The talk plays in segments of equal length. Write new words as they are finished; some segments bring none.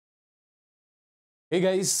Hey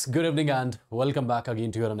guys, good evening and welcome back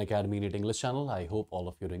again to your Unacademy NEET English channel. I hope all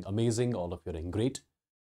of you are doing amazing, all of you are doing great.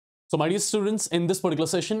 So my dear students, in this particular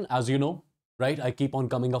session, as you know, right, I keep on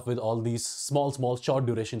coming up with all these small, short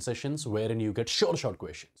duration sessions wherein you get short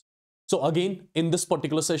questions. So again, in this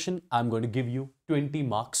particular session, I'm going to give you 20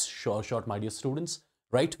 marks, short, my dear students,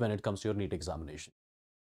 right, when it comes to your NEET examination.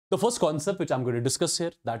 The first concept which I'm going to discuss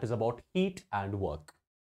here, that is about heat and work.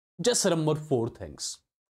 Just remember 4 things.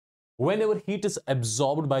 Whenever heat is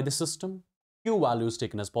absorbed by the system, Q value is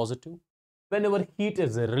taken as positive. Whenever heat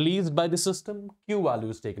is released by the system, Q value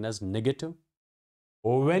is taken as negative.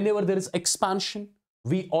 Whenever there is expansion,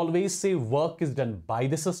 we always say work is done by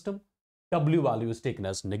the system. W value is taken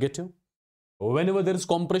as negative. Whenever there is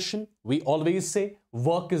compression, we always say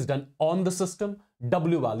work is done on the system.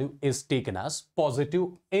 W value is taken as positive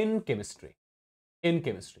in chemistry.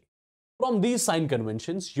 From these sign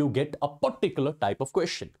conventions, you get a particular type of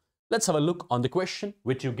question. Let's have a look on the question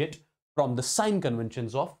which you get from the sign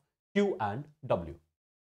conventions of Q and W.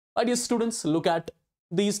 My dear students, look at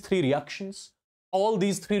these 3 reactions. All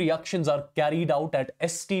these 3 reactions are carried out at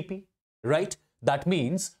STP, right? That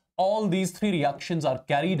means all these 3 reactions are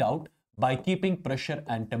carried out by keeping pressure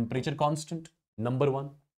and temperature constant, number 1.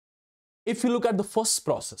 If you look at the first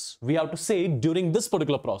process, we have to say during this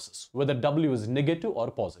particular process whether W is negative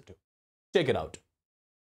or positive. Check it out.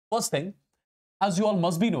 First thing, as you all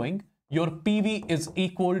must be knowing, your PV is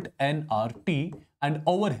equal to nRT, and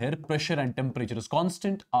over here pressure and temperature is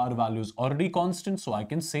constant, R value is already constant, so I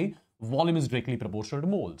can say volume is directly proportional to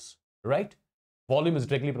moles, right? Volume is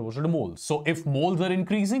directly proportional to moles. So if moles are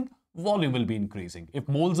increasing, volume will be increasing. If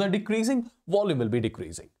moles are decreasing, volume will be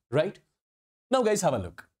decreasing, right? Now guys, have a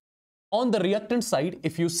look. On the reactant side,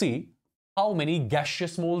 if you see, how many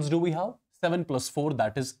gaseous moles do we have? 7 plus 4,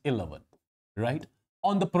 that is 11, right?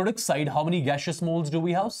 On the product side, how many gaseous moles do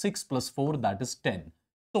we have? 6 plus 4, that is 10.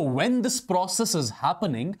 So when this process is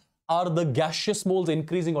happening, are the gaseous moles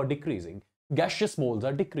increasing or decreasing? Gaseous moles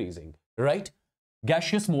are decreasing, right?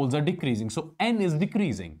 Gaseous moles are decreasing. So N is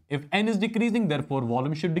decreasing. If N is decreasing, therefore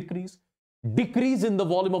volume should decrease. Decrease in the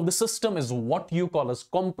volume of the system is what you call as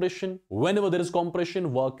compression. Whenever there is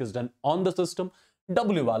compression, work is done on the system.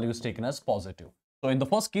 W value is taken as positive. So in the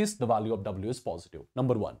first case, the value of W is positive,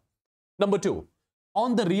 number 1. Number 2.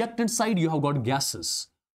 On the reactant side, you have got gases.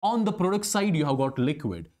 On the product side, you have got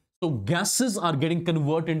liquid. So gases are getting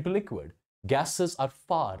converted into liquid. Gases are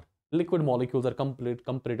far. Liquid molecules are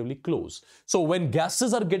comparatively close. So when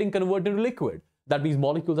gases are getting converted into liquid, that means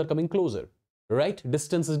molecules are coming closer, right?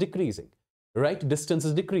 Distance is decreasing, right? Distance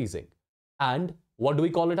is decreasing. And what do we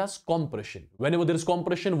call it as? Compression. Whenever there is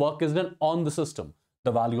compression, work is done on the system.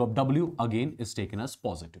 The value of W again is taken as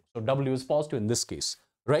positive. So W is positive in this case.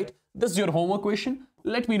 Right? This is your homework question.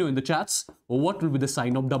 Let me know in the chats what will be the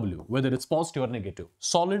sign of W, whether it's positive or negative.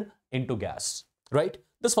 Solid into gas, right?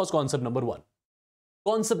 This was concept number 1.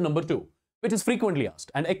 Concept number 2, which is frequently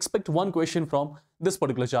asked, and expect one question from this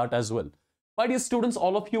particular chart as well. My dear students,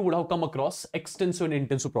 all of you would have come across extensive and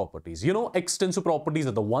intensive properties. You know, extensive properties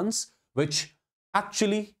are the ones which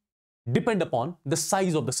actually depend upon the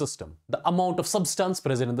size of the system, the amount of substance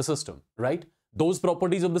present in the system, right? Those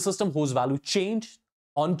properties of the system whose value change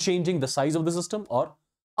on changing the size of the system or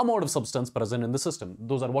amount of substance present in the system.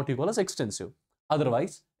 Those are what you call as extensive.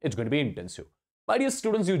 Otherwise, it's going to be intensive. My dear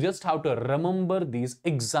students, you just have to remember these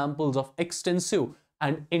examples of extensive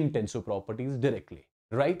and intensive properties directly,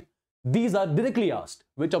 right? These are directly asked.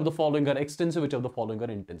 Which of the following are extensive, which of the following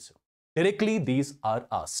are intensive? Directly, these are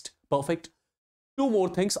asked. Perfect. 2 more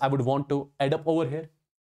things I would want to add up over here.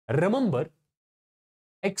 Remember,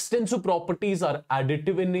 extensive properties are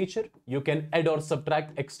additive in nature. You can add or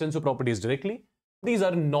subtract extensive properties directly. These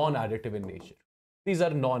are non-additive in nature. These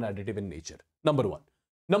are non-additive in nature. Number 1.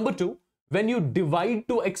 Number 2, when you divide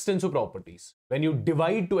two extensive properties, the new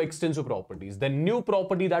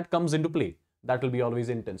property that comes into play, that will be always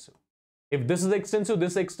intensive. If this is extensive,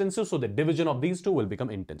 this is extensive, so the division of these two will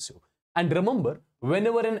become intensive. And remember,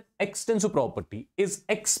 whenever an extensive property is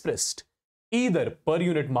expressed either per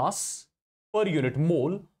unit mass, per unit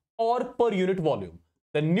mole, or per unit volume,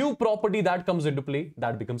 the new property that comes into play,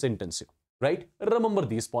 that becomes intensive, right? Remember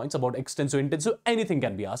these points about extensive, intensive. Anything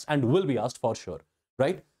can be asked and will be asked for sure,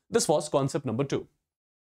 right? This was concept number 2.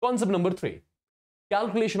 Concept number 3,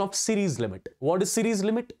 calculation of series limit. What is series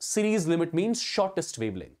limit? Series limit means shortest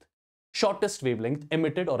wavelength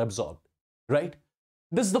emitted or absorbed, right?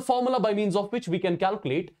 This is the formula by means of which we can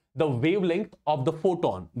calculate the wavelength of the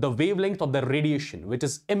photon, the wavelength of the radiation which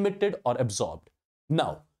is emitted or absorbed.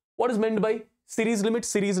 Now, what is meant by series limit?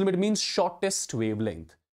 Series limit means shortest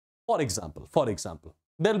wavelength. For example,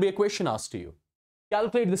 there will be a question asked to you.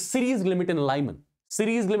 Calculate the series limit in Lyman.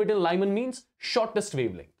 Series limit in Lyman means shortest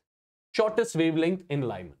wavelength. Shortest wavelength in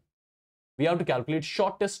Lyman. We have to calculate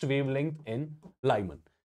shortest wavelength in Lyman.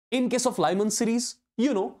 In case of Lyman series,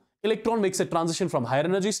 electron makes a transition from higher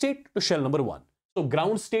energy state to shell number 1. So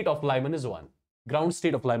ground state of Lyman is 1. Ground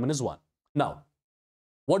state of Lyman is 1. Now,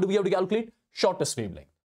 what do we have to calculate? Shortest wavelength.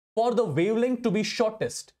 For the wavelength to be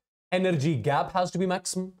shortest, energy gap has to be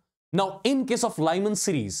maximum. Now, in case of Lyman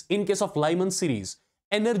series,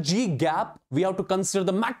 energy gap, we have to consider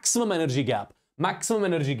the maximum energy gap. Maximum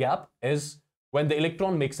energy gap is when the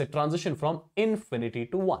electron makes a transition from infinity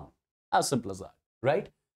to 1. As simple as that, right?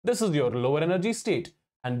 This is your lower energy state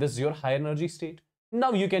and this is your higher energy state.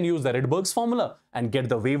 Now you can use the Rydberg's formula and get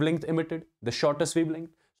the wavelength emitted, the shortest wavelength.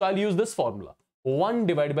 So I'll use this formula. 1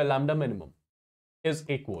 divided by lambda minimum is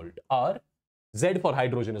equal to R. Z for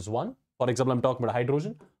hydrogen is 1. For example, I'm talking about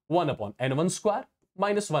hydrogen. 1 upon N1 square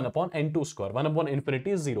minus 1 upon N2 square. 1 upon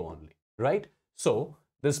infinity is 0 only, right? So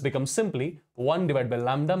this becomes simply 1 divided by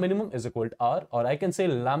lambda minimum is equal to R, or I can say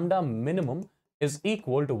lambda minimum is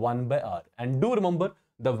equal to 1 by R. And do remember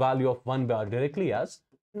the value of 1 by R directly as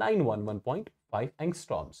 911.5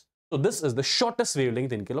 angstroms. So this is the shortest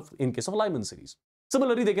wavelength in case of Lyman series.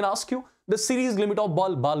 Similarly, they can ask you the series limit of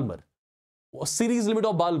Balmer. Series limit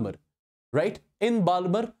of Balmer, right? In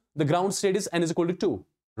Balmer, the ground state is n is equal to 2,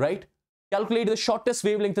 right? Calculate the shortest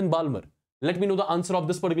wavelength in Balmer. Let me know the answer of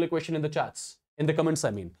this particular question in the chats. In the comments,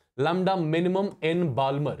 I mean. Lambda minimum in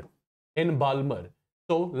Balmer.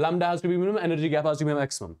 So lambda has to be minimum, energy gap has to be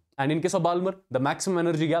maximum. And in case of Balmer, the maximum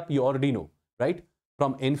energy gap you already know, right?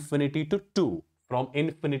 From infinity to 2. From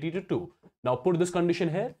infinity to 2. Now put this condition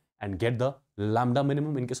here and get the lambda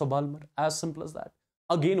minimum in case of Balmer. As simple as that.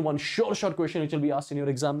 Again, one short question which will be asked in your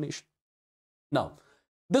examination. Now,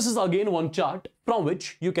 this is again one chart from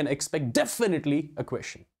which you can expect definitely a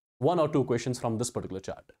question. 1 or 2 questions from this particular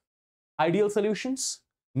chart. Ideal solutions,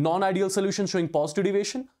 non-ideal solutions showing positive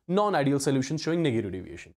deviation, non-ideal solutions showing negative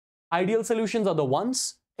deviation. Ideal solutions are the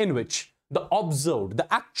ones in which the observed,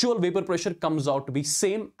 the actual vapor pressure comes out to be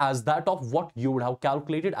same as that of what you would have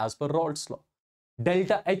calculated as per Raoult's law.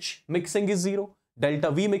 Delta H mixing is 0,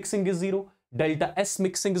 delta V mixing is 0, delta S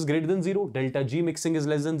mixing is greater than 0, delta G mixing is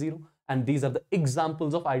less than 0. And these are the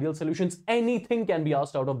examples of ideal solutions. Anything can be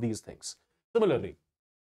asked out of these things. Similarly,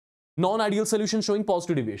 non-ideal solutions showing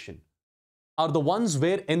positive deviation are the ones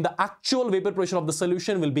wherein the actual vapor pressure of the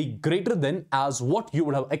solution will be greater than as what you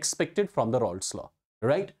would have expected from the Raoult's law,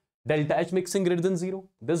 right? Delta H mixing greater than 0,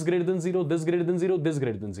 this greater than 0, this greater than 0, this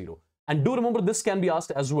greater than 0. And do remember this can be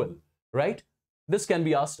asked as well, right? This can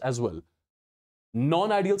be asked as well.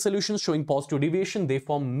 Non-ideal solutions showing positive deviation, they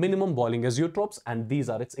form minimum boiling azeotropes, and these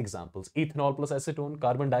are its examples. Ethanol plus acetone,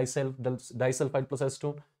 carbon disulfide plus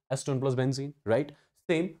acetone, acetone plus benzene, right?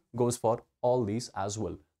 Same goes for all these as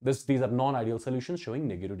well. These are non-ideal solutions showing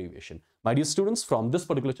negative deviation. My dear students, from this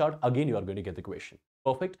particular chart, again, you are going to get the question.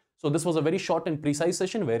 Perfect. So this was a very short and precise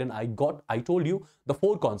session wherein I told you the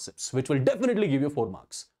 4 concepts, which will definitely give you 4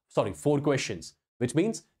 marks. Sorry, 4 questions, which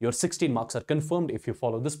means your 16 marks are confirmed if you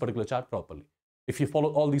follow this particular chart properly. If you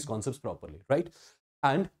follow all these concepts properly, right?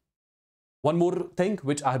 And one more thing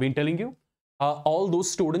which I have been telling you, all those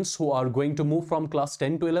students who are going to move from class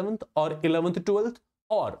 10 to 11th or 11th to 12th,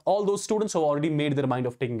 or all those students who have already made their mind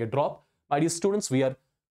of taking a drop, my dear students, we are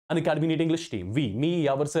Unacademy NEET English team. Me,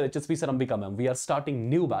 Yavar sir, HSP sir, Ambika ma'am, we are starting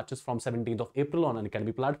new batches from 17th of April on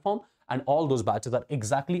Unacademy platform, and all those batches are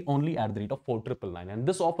exactly only at the rate of 4,999, and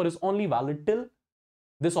this offer is only valid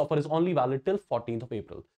till 14th of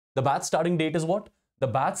April. The batch starting date is what? The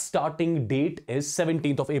batch starting date is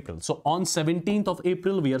 17th of April. So on 17th of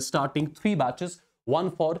April, we are starting 3 batches,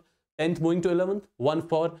 one for 10th moving to 11th, one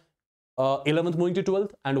for 11th moving to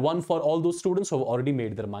 12th, and one for all those students who have already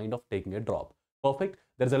made their mind of taking a drop. Perfect.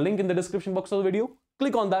 There's a link in the description box of the video.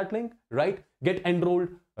 Click on that link, right? Get enrolled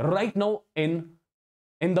right now in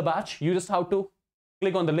the batch. You just have to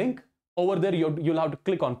click on the link. Over there, you'll have to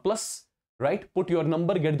click on plus, right? Put your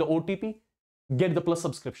number, get the OTP, get the plus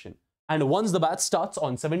subscription. And once the batch starts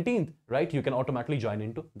on 17th, right, you can automatically join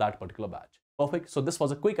into that particular batch. Perfect. So this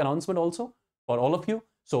was a quick announcement also for all of you.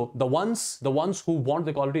 So the ones who want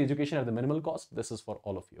the quality education at the minimal cost, this is for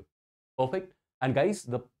all of you. Perfect. And guys,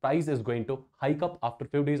 the price is going to hike up after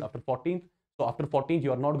few days, after 14th. So after 14th,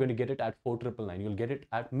 you are not going to get it at 4,999. You'll get it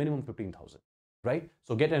at minimum 15,000, right?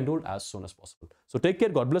 So get enrolled as soon as possible. So take care.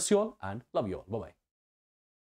 God bless you all and love you all. Bye-bye.